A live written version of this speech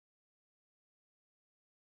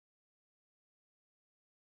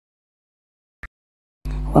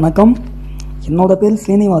வணக்கம். என்னோட பேர்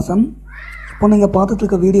ஸ்ரீனிவாசன். இப்போ நீங்கள் பார்த்துட்டு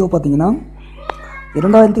இருக்க வீடியோ பார்த்தீங்கன்னா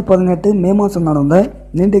 2018 மே மாதம் நடந்த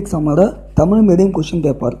NEET எக்ஸாமோட Tamil medium question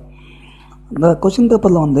paper. இந்த கொஷின்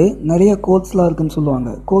பேப்பரில் வந்து நிறைய கோட்ஸ்லாம் இருக்குதுன்னு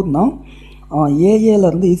சொல்லுவாங்க. கோட்னா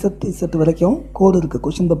ஏஏலேருந்து இசட் வரைக்கும் கோடு இருக்குது,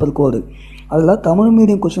 கொஷின் பேப்பர் கோடு. அதில் தமிழ்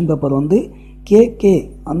மீடியம் கொஷின் பேப்பர் வந்து கேகே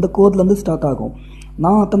அந்த கோட்லேருந்து ஸ்டார்ட் ஆகும்.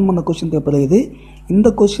 நான் அட்டன் பண்ண கொஷின் பேப்பர் இது. இந்த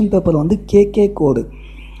கொஷின் பேப்பர் வந்து கேகே கோடு.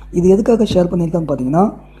 இது எதுக்காக ஷேர் பண்ணியிருக்கேன்னு பார்த்தீங்கன்னா,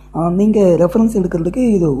 நீங்கள் ரெஃபரன்ஸ் எடுக்கிறதுக்கு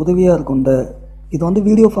இது உதவியாக இருக்கும். இது வந்து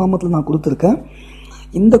வீடியோ ஃபார்மேட்டில் நான் கொடுத்துருக்கேன்.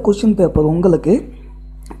 இந்த கொஷின் பேப்பர் உங்களுக்கு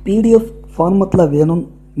பிடிஎஃப் ஃபார்மேட்டில் வேணும்னு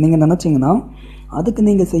நீங்கள் நினச்சிங்கன்னா அதுக்கு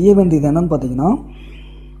நீங்கள் செய்ய வேண்டியது என்னன்னு பார்த்தீங்கன்னா,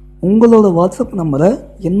 உங்களோட வாட்ஸ்அப் நம்பரை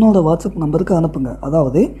என்னோடய வாட்ஸ்அப் நம்பருக்கு அனுப்புங்க.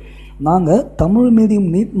 அதாவது நாங்கள் தமிழ்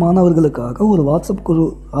மீடியம் நீட் மாணவர்களுக்காக ஒரு வாட்ஸ்அப் குழு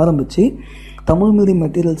ஆரம்பித்து தமிழ் மீடியம்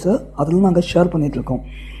மெட்டீரியல்ஸை அதில் நாங்கள் ஷேர் பண்ணிகிட்ருக்கோம்.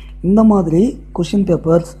 இந்த மாதிரி question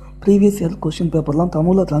papers, previous year question பேப்பர்லாம்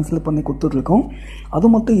தமிழில் ட்ரான்ஸ்லேட் பண்ணி கொடுத்துட்ருக்கோம். அது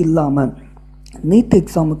மட்டும் இல்லாமல் நீட்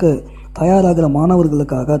எக்ஸாமுக்கு தயாராகிற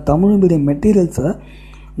மாணவர்களுக்காக தமிழ் மீடியம் மெட்டீரியல்ஸை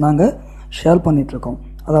நாங்கள் ஷேர் பண்ணிகிட்ருக்கோம்.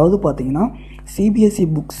 அதாவது பார்த்திங்கன்னா சிபிஎஸ்சி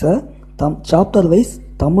புக்ஸை சாப்டர் வைஸ்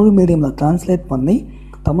தமிழ் மீடியமில் ட்ரான்ஸ்லேட் பண்ணி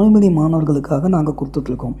தமிழ் மீடியம் மாணவர்களுக்காக நாங்கள்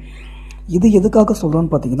கொடுத்துட்ருக்கோம். இது எதுக்காக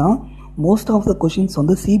சொல்கிறோன்னு பார்த்தீங்கன்னா, மோஸ்ட் ஆஃப் த கொஷின்ஸ்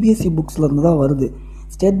வந்து சிபிஎஸ்சி புக்ஸ்லேருந்து தான் வருது.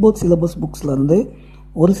 ஸ்டேட் போர்ட் சிலபஸ் புக்ஸ்லேருந்து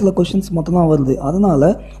ஒரு சில கொஷின்ஸ் மட்டும்தான் வருது. அதனால்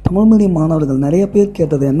தமிழ் மீடியம் மாணவர்கள் நிறைய பேர்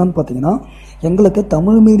கேட்டது என்னன்னு பார்த்தீங்கன்னா, எங்களுக்கு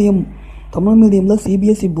தமிழ் மீடியமில்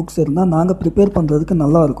சிபிஎஸ்சி புக்ஸ் இருந்தால் நாங்கள் ப்ரிப்பேர் பண்ணுறதுக்கு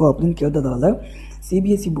நல்லாயிருக்கும் அப்படின்னு கேட்டதால்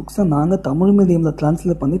சிபிஎஸ்சி புக்ஸை நாங்கள் தமிழ் மீடியமில்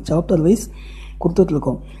ட்ரான்ஸ்லேட் பண்ணி சாப்டர் வைஸ்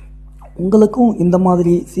கொடுத்துட்ருக்கோம். உங்களுக்கும் இந்த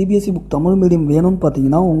மாதிரி சிபிஎஸ்சி புக் தமிழ் மீடியம் வேணும்னு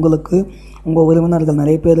பார்த்தீங்கன்னா, உங்களுக்கு உங்கள் உறவினர்கள்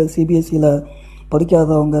நிறைய பேர் சிபிஎஸ்சியில்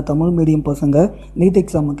படிக்காதவங்க, தமிழ் மீடியம் பசங்க நீட்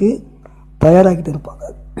எக்ஸாமுக்கு தயாராகிட்டு இருப்பாங்க.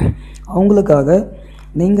 அவங்களுக்காக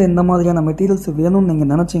நீங்கள் இந்த மாதிரியான மெட்டீரியல்ஸ் வேணும்னு நீங்கள்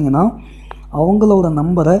நினச்சிங்கன்னா அவங்களோட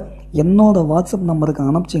நம்பரை என்னோடய வாட்ஸ்அப் நம்பருக்கு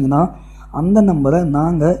அனுப்பிச்சிங்கன்னா அந்த நம்பரை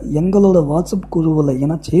நாங்கள் எங்களோட வாட்ஸ்அப் குழுவில்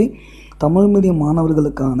இணைச்சி தமிழ் மீடியம்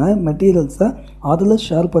மாணவர்களுக்கான மெட்டீரியல்ஸை அதில்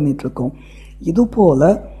ஷேர் பண்ணிகிட்ருக்கோம். இதுபோல்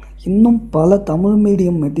இன்னும் பல தமிழ்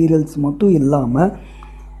மீடியம் மெட்டீரியல்ஸ் மட்டும் இல்லாமல்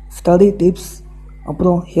ஸ்டடி டிப்ஸ்,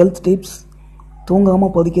 அப்புறம் ஹெல்த் டிப்ஸ்,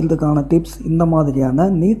 தூங்காமல் படிக்கிறதுக்கான டிப்ஸ், இந்த மாதிரியான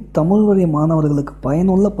நீட் தமிழ் வழி மாணவர்களுக்கு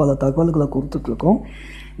பயனுள்ள பல தகவல்களை கொடுத்துட்ருக்கோம்.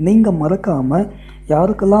 நீங்கள் மறக்காமல்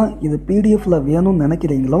யாருக்கெல்லாம் இது பிடிஎஃப்பில் வேணும்னு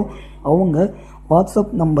நினைக்கிறீங்களோ அவங்க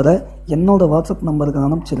வாட்ஸ்அப் நம்பரை என்னோடய வாட்ஸ்அப் நம்பருக்கு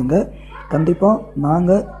அனுப்பிச்சிடுங்க. கண்டிப்பாக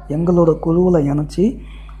நாங்கள் எங்களோட குழுவில் இணைச்சி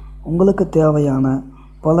உங்களுக்கு தேவையான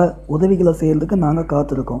பல உதவிகளை செய்கிறதுக்கு நாங்கள்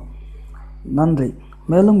காத்திருக்கோம். நன்றி.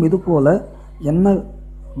 மேலும் இதுபோல் என்ன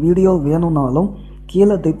வீடியோ வேணும்னாலும்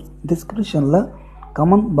கீழே டிஸ்கிரிப்ஷனில்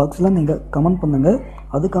கமெண்ட் பாக்ஸில் நீங்கள் கமெண்ட் பண்ணுங்கள்.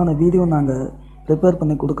 அதுக்கான வீடியோ நாங்கள் ப்ரிப்பேர்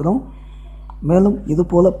பண்ணி கொடுக்குறோம். மேலும்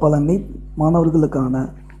இதுபோல் பல நீட் மாணவர்களுக்கான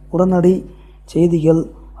உடனடி செய்திகள்,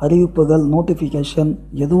 அறிவிப்புகள், நோட்டிஃபிகேஷன்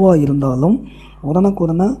எதுவாக இருந்தாலும்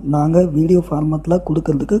உடனுக்குடனே நாங்கள் வீடியோ ஃபார்மேட்டில்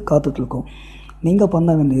கொடுக்கறதுக்கு காத்துட்ருக்கோம். நீங்கள்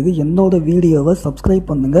பண்ண வேண்டியது என்னோடய வீடியோவை சப்ஸ்கிரைப்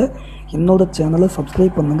பண்ணுங்கள், என்னோடய சேனலை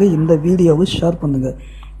சப்ஸ்கிரைப் பண்ணுங்கள், இந்த வீடியோவை ஷேர் பண்ணுங்கள்.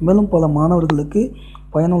 மேலும் பல மாணவர்களுக்கு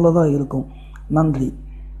பயனுள்ளதாக இருக்கும். நன்றி.